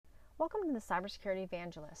Welcome to the Cybersecurity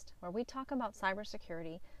Evangelist, where we talk about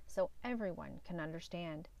cybersecurity so everyone can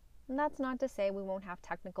understand. And that's not to say we won't have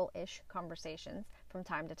technical-ish conversations from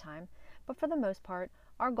time to time, but for the most part,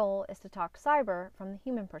 our goal is to talk cyber from the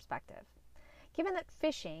human perspective. Given that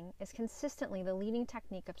phishing is consistently the leading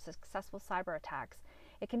technique of successful cyber attacks,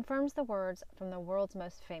 it confirms the words from the world's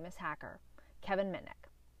most famous hacker, Kevin Mitnick,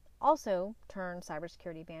 also turned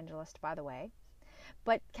cybersecurity evangelist, by the way.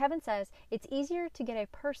 But Kevin says it's easier to get a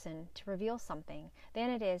person to reveal something than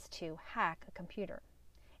it is to hack a computer.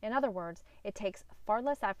 In other words, it takes far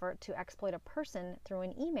less effort to exploit a person through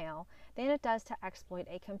an email than it does to exploit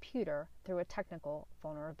a computer through a technical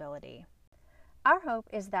vulnerability. Our hope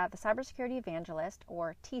is that the Cybersecurity Evangelist,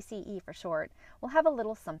 or TCE for short, will have a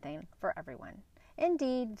little something for everyone.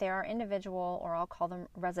 Indeed, there are individual, or I'll call them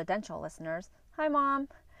residential listeners. Hi, Mom!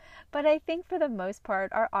 But I think for the most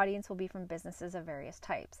part, our audience will be from businesses of various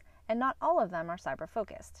types, and not all of them are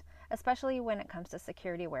cyber-focused, especially when it comes to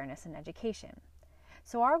security awareness and education.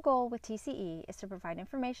 So our goal with TCE is to provide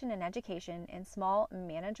information and education in small,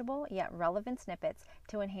 manageable, yet relevant snippets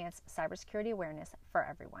to enhance cybersecurity awareness for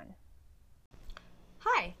everyone.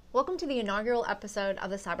 Hi, welcome to the inaugural episode of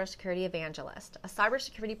the Cybersecurity Evangelist, a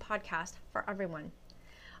cybersecurity podcast for everyone.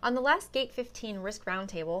 On the last Gate 15 Risk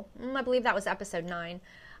Roundtable, I believe that was episode 9,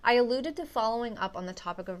 I alluded to following up on the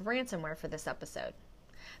topic of ransomware for this episode.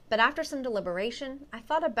 But after some deliberation, I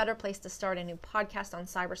thought a better place to start a new podcast on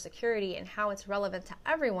cybersecurity and how it's relevant to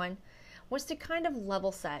everyone was to kind of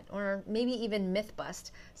level set, or maybe even myth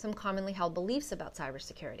bust, some commonly held beliefs about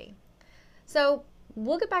cybersecurity. So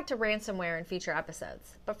we'll get back to ransomware in future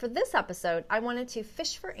episodes, but for this episode, I wanted to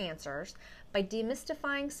fish for answers by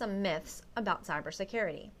demystifying some myths about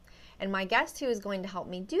cybersecurity. And my guest who is going to help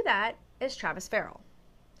me do that is Travis Farrell.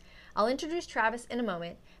 I'll introduce Travis in a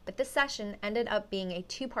moment, but this session ended up being a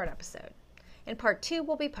two-part episode, and part 2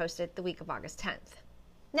 will be posted the week of August 10th.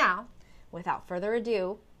 Now, without further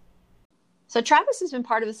ado, so Travis has been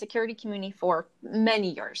part of the security community for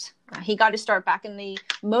many years. He got to start back in the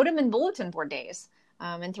modem and bulletin board days.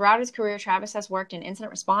 And throughout his career, Travis has worked in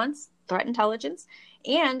incident response, threat intelligence,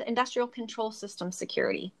 and industrial control system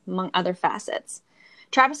security, among other facets.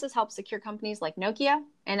 Travis has helped secure companies like Nokia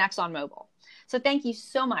and ExxonMobil. So thank you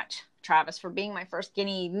so much, Travis, for being my first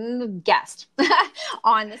guest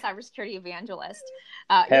on the Cybersecurity Evangelist.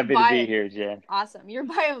 Happy to be here, Jen. Awesome. Your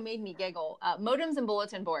bio made me giggle. Modems and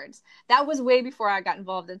bulletin boards. That was way before I got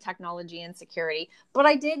involved in technology and security. But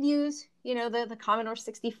I did use, the Commodore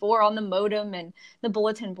 64 on the modem and the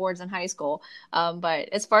bulletin boards in high school. But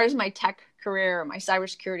as far as my tech career, my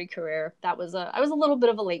cybersecurity career, I was a little bit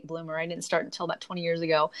of a late bloomer. I didn't start until about 20 years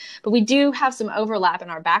ago. But we do have some overlap in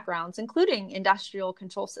our backgrounds, including industrial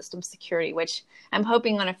control system security, which I'm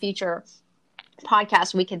hoping on a future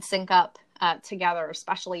podcast we can sync up together,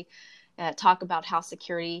 especially talk about how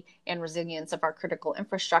security and resilience of our critical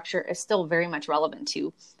infrastructure is still very much relevant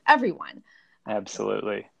to everyone.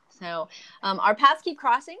 Absolutely. So our paths keep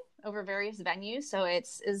crossing over various venues. So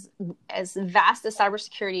it's as vast as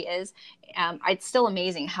cybersecurity is. It's still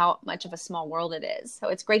amazing how much of a small world it is. So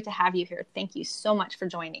it's great to have you here. Thank you so much for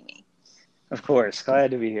joining me. Of course.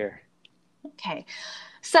 Glad to be here. Okay.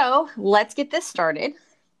 So let's get this started.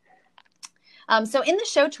 So in the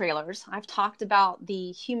show trailers, I've talked about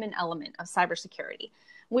the human element of cybersecurity,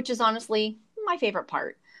 which is honestly my favorite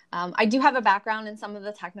part. I do have a background in some of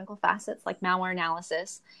the technical facets like malware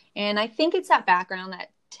analysis, and I think it's that background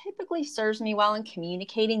that typically serves me well in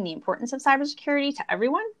communicating the importance of cybersecurity to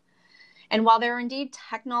everyone. And while there are indeed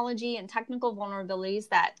technology and technical vulnerabilities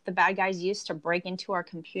that the bad guys use to break into our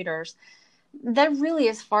computers, that really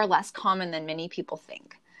is far less common than many people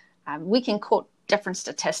think. We can quote different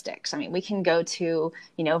statistics. I mean, we can go to,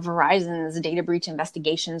 Verizon's data breach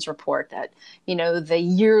investigations report that, the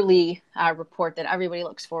yearly report that everybody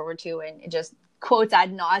looks forward to, and it just quotes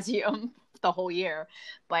ad nauseum the whole year.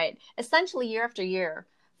 But essentially, year after year,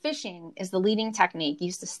 phishing is the leading technique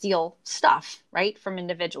used to steal stuff, right, from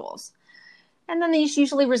individuals. And then this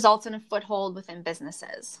usually results in a foothold within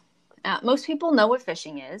businesses. Most people know what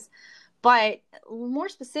phishing is, but more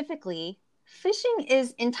specifically, phishing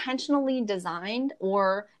is intentionally designed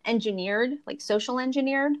or engineered, like social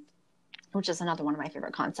engineered, which is another one of my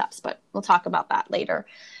favorite concepts, but we'll talk about that later.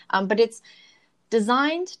 But it's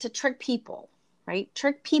designed to trick people, right?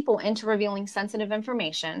 Trick people into revealing sensitive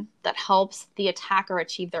information that helps the attacker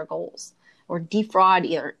achieve their goals or defraud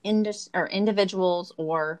either individuals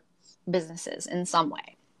or businesses in some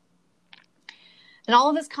way. And all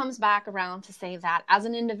of this comes back around to say that as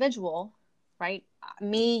an individual, right?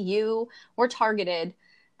 Me, you, we're targeted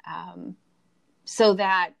so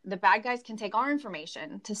that the bad guys can take our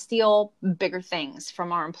information to steal bigger things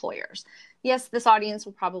from our employers. Yes, this audience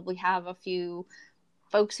will probably have a few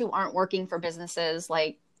folks who aren't working for businesses,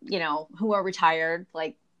 like, who are retired,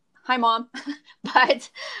 like, hi, Mom. But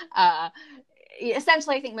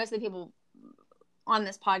essentially, I think most of the people on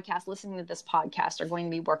this podcast, listening to this podcast, are going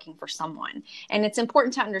to be working for someone. And it's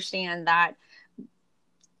important to understand that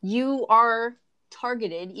you are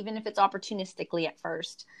targeted, even if it's opportunistically at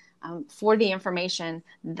first, for the information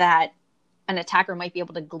that an attacker might be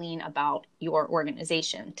able to glean about your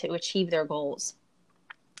organization to achieve their goals.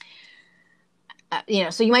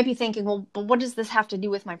 So you might be thinking, well, but what does this have to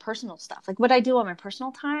do with my personal stuff? Like, what I do on my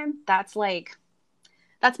personal time, that's my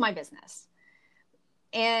business.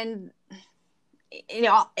 And,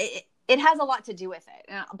 it has a lot to do with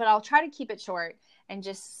it. But I'll try to keep it short and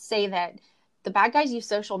just say that the bad guys use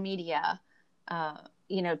social media, and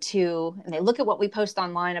they look at what we post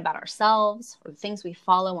online about ourselves or the things we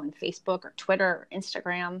follow on Facebook or Twitter or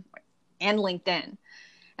Instagram and LinkedIn.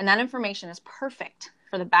 And that information is perfect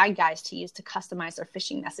for the bad guys to use to customize their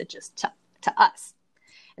phishing messages to us.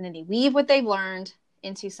 And then they weave what they've learned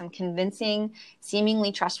into some convincing,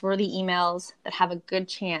 seemingly trustworthy emails that have a good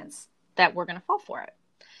chance that we're going to fall for it.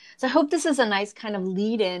 So I hope this is a nice kind of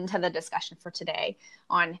lead in to the discussion for today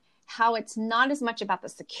on how it's not as much about the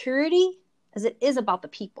security as it is about the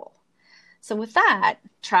people. So with that,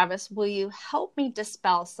 Travis, will you help me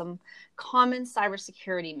dispel some common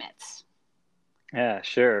cybersecurity myths? Yeah,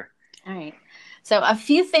 sure. All right. So a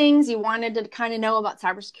few things you wanted to kind of know about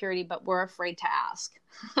cybersecurity, but we're afraid to ask.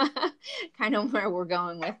 Kind of where we're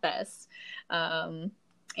going with this. And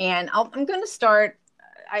I'm going to start.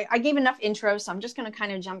 I gave enough intro, so I'm just going to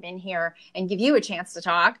kind of jump in here and give you a chance to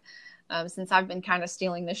talk, since I've been kind of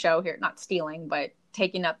stealing the show here. Not stealing, but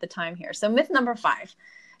taking up the time here. So myth number 5,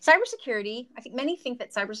 cybersecurity. I think many think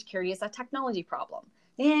that cybersecurity is a technology problem.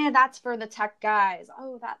 Yeah, that's for the tech guys.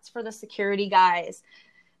 Oh, that's for the security guys.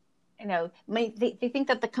 They think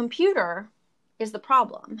that the computer is the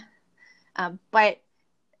problem. But,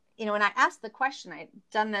 when I asked the question, I'd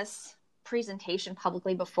done this presentation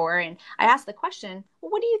publicly before, and I asked the question,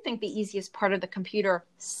 well, what do you think the easiest part of the computer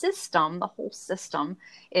system, the whole system,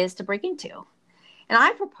 is to break into? And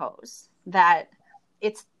I propose that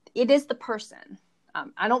it is the person.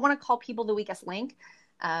 I don't want to call people the weakest link.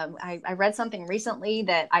 I read something recently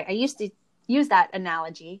that I used to use that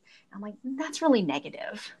analogy. I'm like, that's really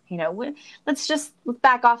negative. Let's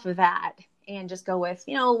back off of that and just go with,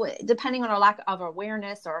 depending on our lack of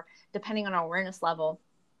awareness or depending on our awareness level,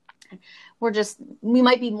 we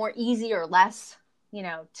might be more easy or less,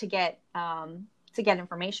 to get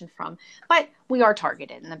information from, but we are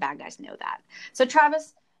targeted and the bad guys know that. So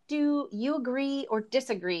Travis, do you agree or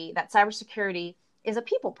disagree that cybersecurity is a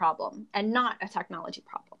people problem and not a technology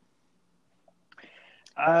problem?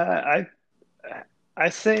 I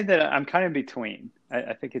say that I'm kind of between.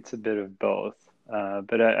 I think it's a bit of both.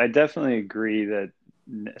 But I definitely agree that,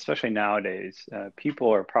 especially nowadays,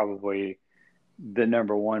 people are probably the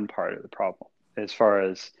number one part of the problem as far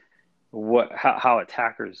as how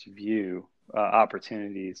attackers view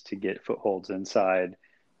opportunities to get footholds inside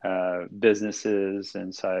businesses,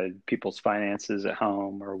 inside people's finances at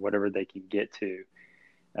home, or whatever they can get to.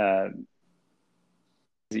 That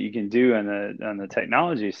you can do on the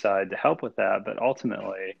technology side to help with that, but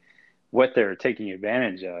ultimately, what they're taking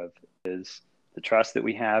advantage of is the trust that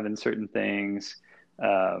we have in certain things,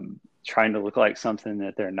 trying to look like something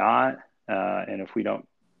that they're not, and if we don't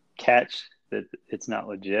catch that it's not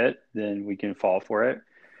legit, then we can fall for it.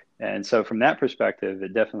 And so from that perspective,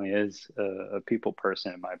 it definitely is a people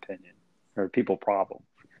person, in my opinion, or a people problem.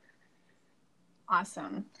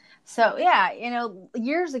 Awesome. So yeah,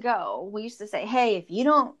 years ago we used to say, hey, if you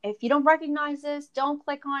don't recognize this, don't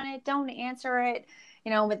click on it, don't answer it.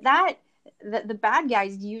 But that the bad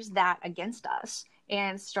guys used that against us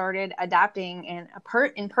and started adapting and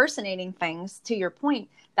impersonating things, to your point,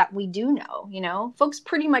 that we do know. Folks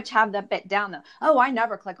pretty much have that bit down, though. Oh, I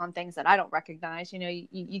never click on things that I don't recognize.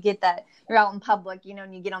 You get that, you're out in public,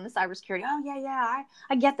 and you get on the cybersecurity. Oh, yeah,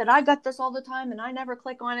 I get that. I got this all the time and I never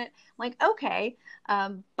click on it. I'm like, okay.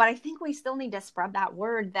 But I think we still need to spread that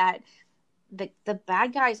word that the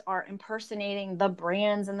bad guys are impersonating the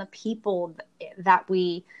brands and the people that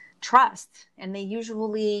we trust, and they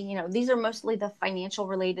usually, these are mostly the financial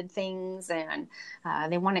related things, and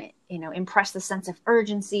they want to, impress the sense of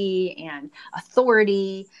urgency and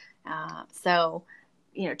authority. So,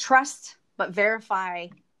 trust, but verify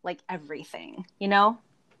like everything,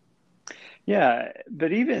 Yeah,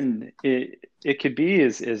 but even it could be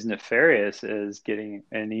as nefarious as getting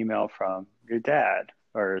an email from your dad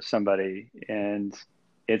or somebody, and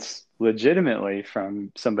it's legitimately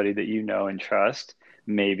from somebody that you know and trust,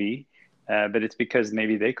 maybe, but it's because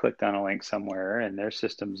maybe they clicked on a link somewhere and their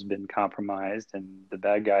system's been compromised, and the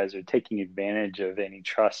bad guys are taking advantage of any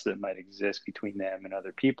trust that might exist between them and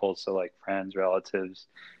other people. So, like friends, relatives,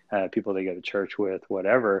 people they go to church with,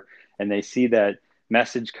 whatever, and they see that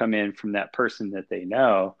message come in from that person that they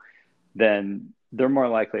know, then they're more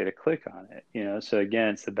likely to click on it, you know? So again,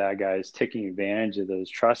 it's the bad guys taking advantage of those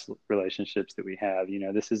trust relationships that we have. You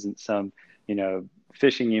know, this isn't some,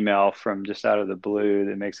 phishing email from just out of the blue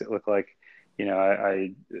that makes it look like,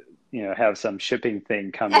 I have some shipping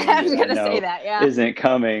thing coming I was that I gonna say know that, yeah. isn't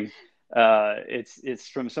coming. It's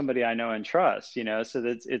from somebody I know and trust, so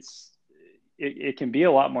that it can be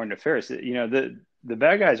a lot more nefarious. The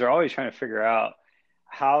bad guys are always trying to figure out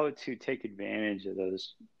how to take advantage of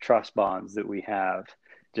those trust bonds that we have,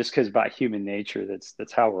 just because by human nature,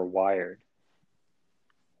 that's how we're wired.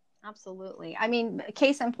 Absolutely. I mean,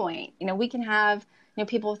 case in point, we can have,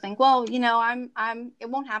 people think, well, it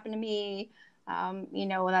won't happen to me.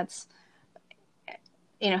 That's,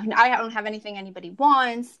 I don't have anything anybody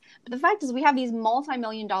wants. But the fact is we have these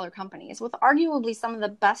multi-million dollar companies with arguably some of the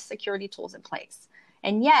best security tools in place.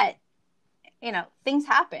 And yet, things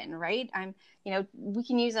happen, right? We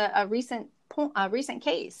can use a recent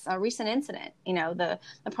case, a recent incident, the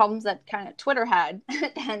problems that kind of Twitter had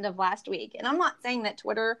at the end of last week. And I'm not saying that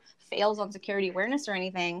Twitter fails on security awareness or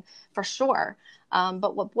anything, for sure.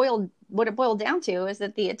 But what it boiled down to is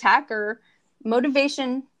that the attacker,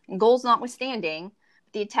 motivation and goals notwithstanding,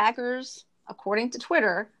 the attackers, according to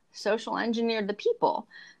Twitter, social engineered the people.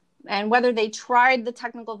 And whether they tried the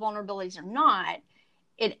technical vulnerabilities or not,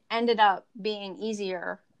 it ended up being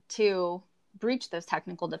easier to breach those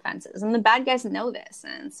technical defenses. And the bad guys know this.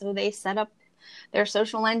 And so they set up their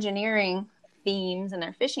social engineering themes and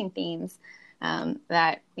their phishing themes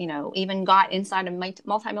that, even got inside a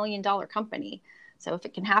multi-million dollar company. So if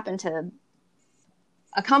it can happen to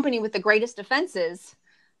a company with the greatest defenses,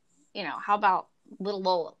 how about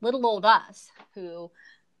little old us who,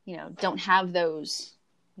 don't have those,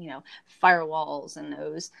 firewalls and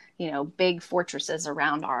those, big fortresses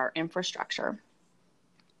around our infrastructure.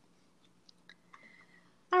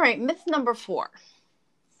 All right, myth number 4.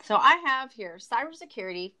 So I have here,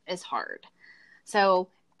 cybersecurity is hard.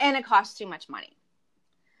 And it costs too much money.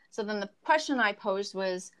 So then the question I posed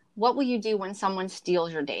was, what will you do when someone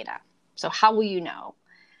steals your data? So how will you know?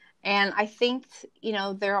 And I think,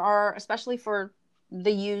 there are, especially for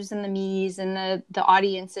the yous and the me's and the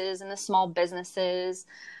audiences and the small businesses,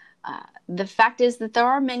 the fact is that there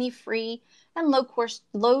are many free and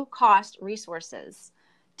low cost resources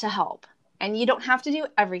to help. And you don't have to do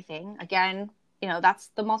everything. Again, that's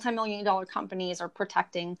the multi-million dollar companies are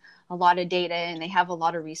protecting a lot of data and they have a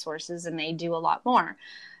lot of resources and they do a lot more.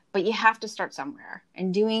 But you have to start somewhere,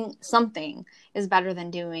 and doing something is better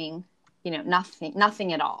than doing,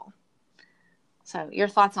 nothing at all. So your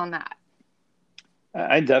thoughts on that?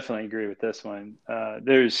 I definitely agree with this one.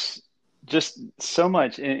 There's just so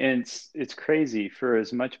much, and it's crazy for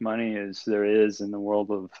as much money as there is in the world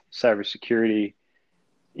of cybersecurity,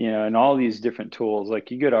 and all these different tools.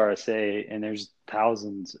 Like you go to RSA, and there's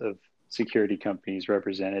thousands of security companies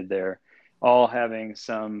represented there, all having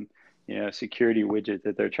some, security widget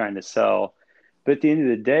that they're trying to sell. But at the end of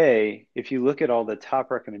the day, if you look at all the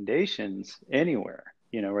top recommendations anywhere,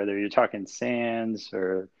 whether you're talking SANS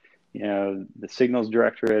or, the Signals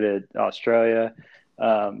Directorate at Australia,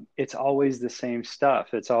 it's always the same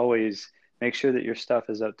stuff. It's always make sure that your stuff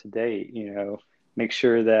is up to date, make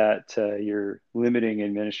sure that you're limiting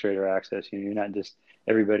administrator access. You're not just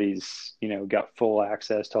everybody's, got full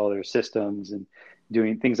access to all their systems, and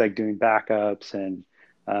doing things like doing backups and,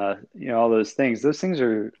 all those things. Those things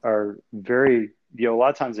are very, a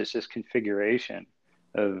lot of times it's just configuration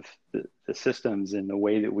of the systems and the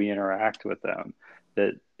way that we interact with them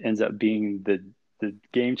that ends up being the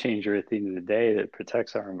game changer at the end of the day that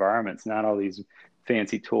protects our environments, not all these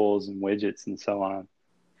fancy tools and widgets and so on.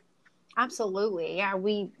 Absolutely. Yeah.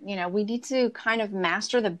 We need to kind of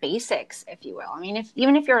master the basics, if you will. I mean,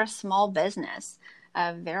 even if you're a small business,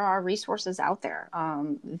 there are resources out there.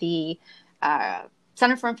 The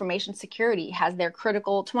Center for Information Security has their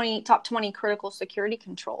top 20 critical security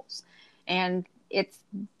controls, and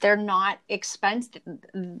they're not expensive.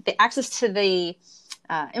 The access to the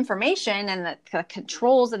information and the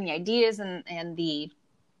controls and the ideas and the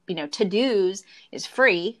to-dos is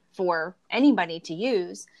free for anybody to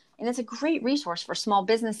use. And it's a great resource for small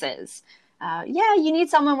businesses. You need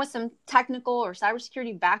someone with some technical or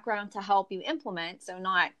cybersecurity background to help you implement. So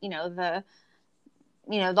not,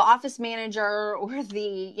 the office manager or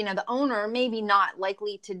the owner maybe not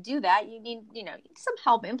likely to do that. You need some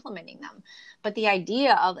help implementing them. But the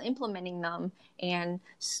idea of implementing them and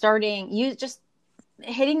you just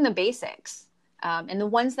hitting the basics, and the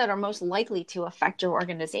ones that are most likely to affect your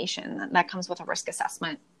organization, that comes with a risk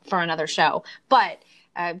assessment for another show. But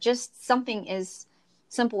just something as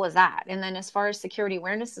simple as that. And then as far as security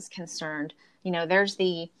awareness is concerned, there's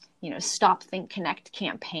the Stop, Think, Connect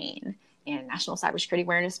campaign and National Cybersecurity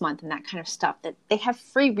Awareness Month and that kind of stuff, that they have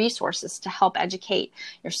free resources to help educate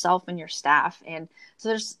yourself and your staff. And so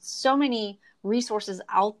there's so many resources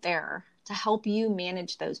out there to help you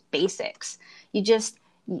manage those basics. You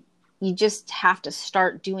just have to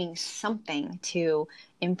start doing something to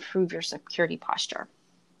improve your security posture.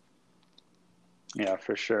 Yeah,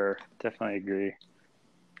 for sure. Definitely agree.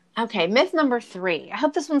 Okay, myth number 3. I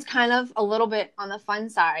hope this one's kind of a little bit on the fun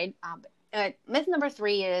side. Myth number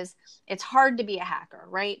 3 is it's hard to be a hacker,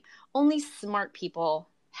 right? Only smart people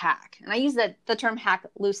hack. And I use the term hack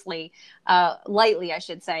loosely, lightly, I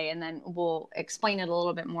should say, and then we'll explain it a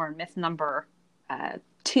little bit more in myth number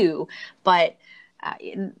 2. But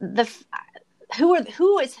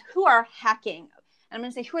who are hacking? And I'm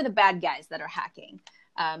going to say, who are the bad guys that are hacking?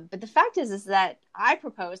 But the fact is that I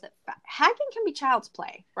propose that hacking can be child's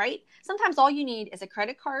play, right? Sometimes all you need is a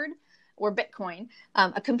credit card or Bitcoin,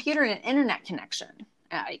 a computer, and an internet connection.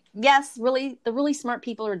 Yes, really, the really smart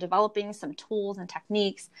people are developing some tools and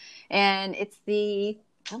techniques, and it's the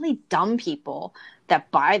really dumb people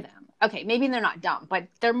that buy them. Okay, maybe they're not dumb, but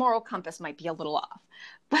their moral compass might be a little off.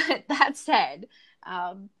 But that said,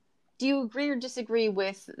 do you agree or disagree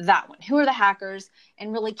with that one? Who are the hackers?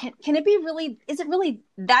 And really, can it be really, is it really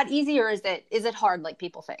that easy, or is it hard like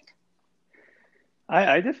people think?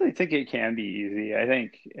 I definitely think it can be easy. I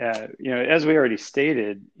think, as we already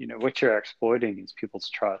stated, what you're exploiting is people's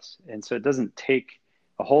trust. And so it doesn't take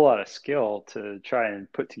a whole lot of skill to try and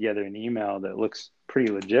put together an email that looks pretty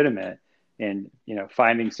legitimate and,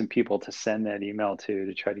 finding some people to send that email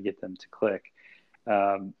to try to get them to click.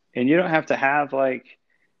 And you don't have to have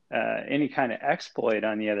any kind of exploit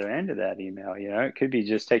on the other end of that email. It could be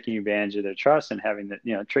just taking advantage of their trust and having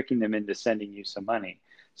tricking them into sending you some money.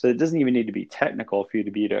 So it doesn't even need to be technical for you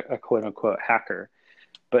to be a quote unquote hacker.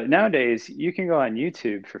 But nowadays you can go on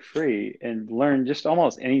YouTube for free and learn just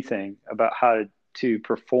almost anything about how to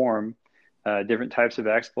perform different types of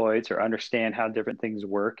exploits or understand how different things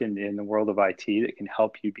work in the world of IT that can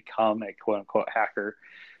help you become a quote unquote hacker.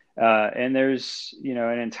 And there's,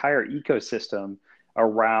 an entire ecosystem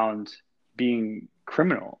around being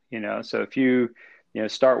criminal, so if you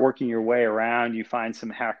start working your way around, you find some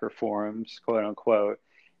hacker forums, quote unquote,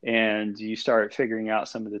 and you start figuring out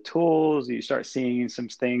some of the tools, you start seeing some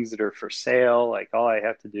things that are for sale, like all I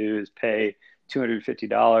have to do is pay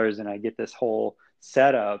 $250 and I get this whole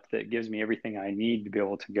setup that gives me everything I need to be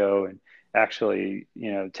able to go and actually,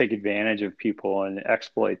 take advantage of people and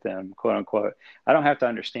exploit them, quote unquote. I don't have to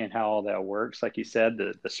understand how all that works. Like you said,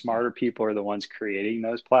 the smarter people are the ones creating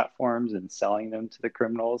those platforms and selling them to the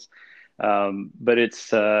criminals. But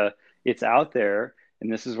it's out there,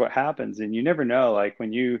 and this is what happens. And you never know, like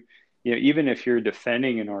when even if you're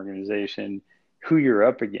defending an organization, who you're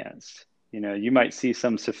up against. You might see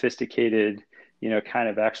some sophisticated, kind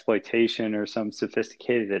of exploitation or some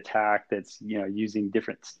sophisticated attack that's, using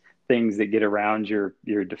different things that get around your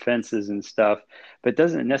defenses and stuff, but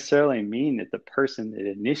doesn't necessarily mean that the person that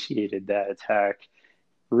initiated that attack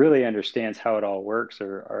really understands how it all works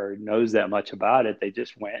or knows that much about it. They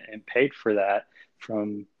just went and paid for that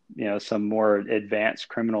from some more advanced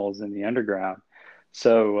criminals in the underground.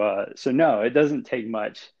 So no, it doesn't take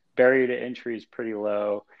much. Barrier to entry is pretty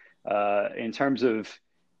low. In terms of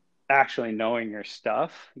actually knowing your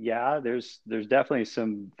stuff, yeah, there's definitely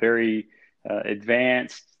some very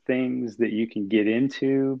advanced things that you can get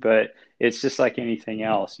into, but it's just like anything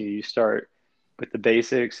else. You start with the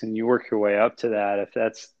basics and you work your way up to that if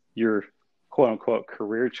that's your quote unquote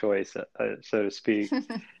career choice, so to speak.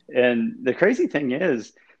 And the crazy thing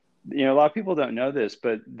is, a lot of people don't know this,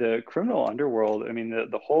 but the criminal underworld, I mean,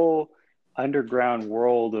 the whole underground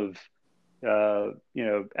world of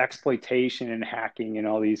exploitation and hacking and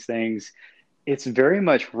all these things, it's very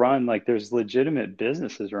much run like there's legitimate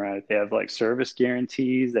businesses around it. They have like service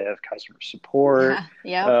guarantees, they have customer support,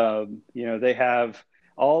 Yeah. They have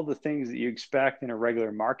all the things that you expect in a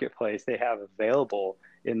regular marketplace, they have available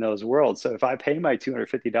in those worlds. So if I pay my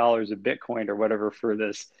 $250 of Bitcoin or whatever for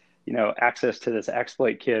this, access to this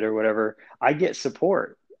exploit kit or whatever, I get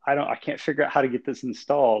support. I can't figure out how to get this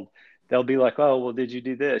installed. they'll be like, oh, well, did you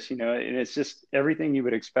do this? And it's just everything you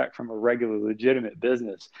would expect from a regular, legitimate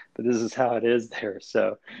business, but this is how it is there.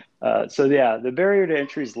 So yeah, the barrier to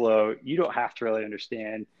entry is low. You don't have to really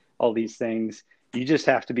understand all these things. You just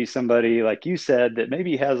have to be somebody, like you said, that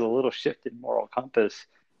maybe has a little shifted moral compass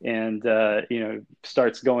and,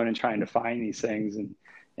 starts going and trying to find these things.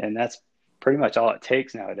 And that's pretty much all it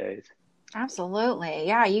takes nowadays. Absolutely.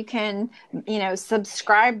 Yeah. You can,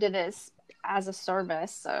 subscribe to this as a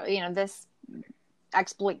service. So, this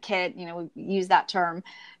exploit kit, we use that term,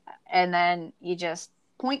 and then you just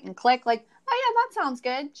point and click like, oh yeah, that sounds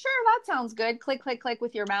good. Sure. That sounds good. Click, click, click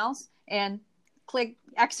with your mouse and click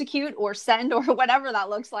execute or send or whatever that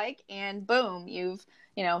looks like. And boom, you've,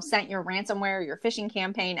 sent your ransomware, your phishing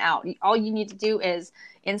campaign out. All you need to do is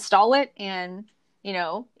install it and,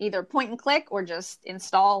 either point and click or just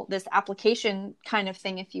install this application kind of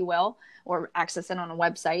thing, if you will, or access it on a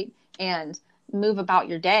website and move about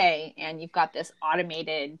your day. And you've got this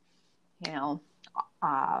automated,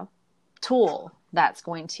 tool that's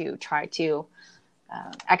going to try to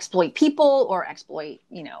exploit people or exploit,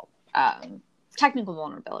 technical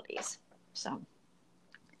vulnerabilities. So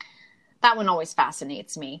that one always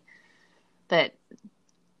fascinates me, that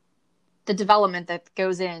the development that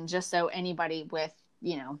goes in just so anybody with,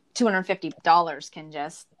 $250 can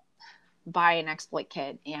just buy an exploit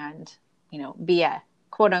kit and, be a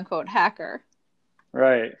quote unquote hacker.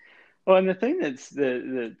 Right. Well, and the thing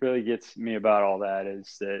that really gets me about all that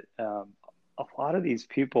is that a lot of these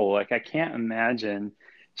people, like, I can't imagine,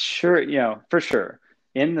 sure, for sure,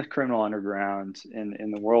 in the criminal underground,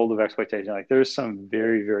 in the world of exploitation, like, there's some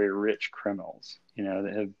very, very rich criminals,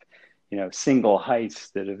 that have, single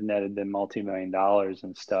heists that have netted them multi-million dollars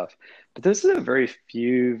and stuff. But this is a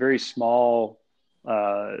very small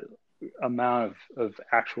amount of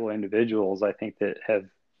actual individuals, I think, that have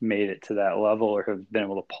made it to that level or have been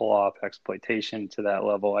able to pull off exploitation to that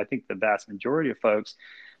level. I think the vast majority of folks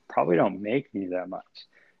probably don't make any that much.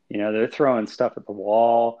 They're throwing stuff at the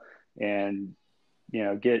wall and,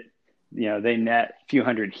 they net a few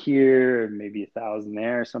hundred here, maybe 1,000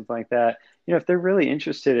 there, or something like that. If they're really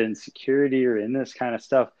interested in security or in this kind of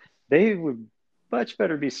stuff, they would much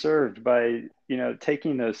better be served by,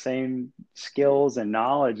 taking those same skills and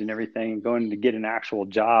knowledge and everything and going to get an actual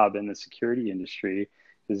job in the security industry.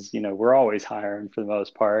 Because, we're always hiring for the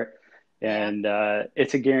most part. And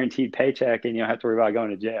it's a guaranteed paycheck and you don't have to worry about going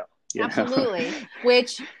to jail. Absolutely.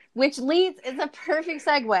 Which leads, is a perfect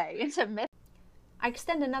segue into myth. I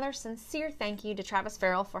extend another sincere thank you to Travis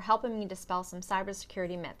Farrell for helping me dispel some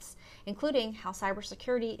cybersecurity myths, including how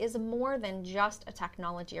cybersecurity is more than just a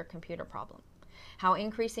technology or computer problem, how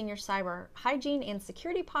increasing your cyber hygiene and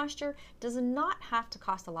security posture does not have to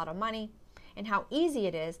cost a lot of money, and how easy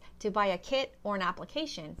it is to buy a kit or an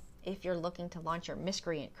application if you're looking to launch your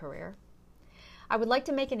miscreant career. I would like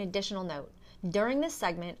to make an additional note. During this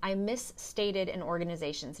segment, I misstated an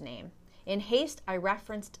organization's name. In haste, I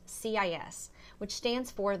referenced CIS, which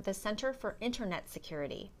stands for the Center for Internet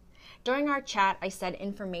Security. During our chat, I said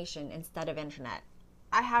information instead of internet.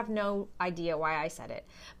 I have no idea why I said it,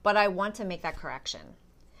 but I want to make that correction.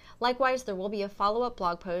 Likewise, there will be a follow-up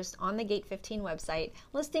blog post on the Gate 15 website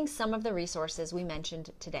listing some of the resources we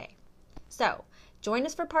mentioned today. So, join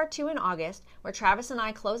us for part 2 in August, where Travis and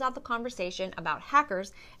I close out the conversation about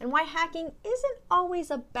hackers and why hacking isn't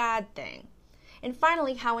always a bad thing. And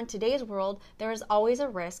finally, how in today's world, there is always a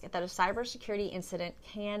risk that a cybersecurity incident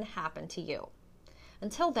can happen to you.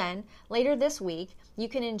 Until then, later this week, you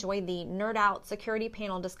can enjoy the Nerd Out Security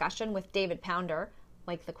Panel discussion with David Pounder,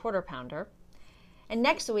 like the Quarter Pounder. And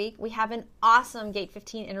next week, we have an awesome Gate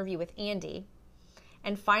 15 interview with Andy.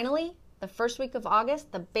 And finally, the first week of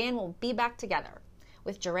August, the band will be back together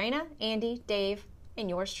with Jorena, Andy, Dave, and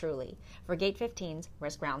yours truly for Gate 15's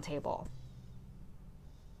Risk Roundtable.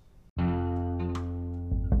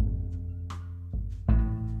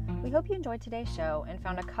 We hope you enjoyed today's show and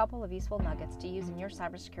found a couple of useful nuggets to use in your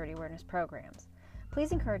cybersecurity awareness programs.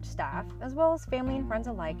 Please encourage staff, as well as family and friends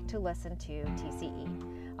alike, to listen to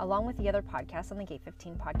TCE, along with the other podcasts on the Gate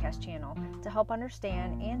 15 podcast channel, to help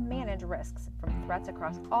understand and manage risks from threats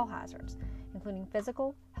across all hazards, including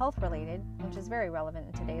physical, health-related, which is very relevant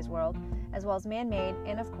in today's world, as well as man-made,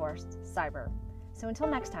 and of course, cyber. So until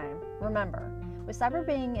next time, remember, with cyber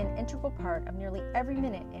being an integral part of nearly every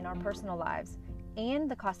minute in our personal lives,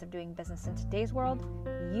 and the cost of doing business in today's world,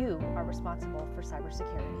 you are responsible for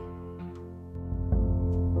cybersecurity.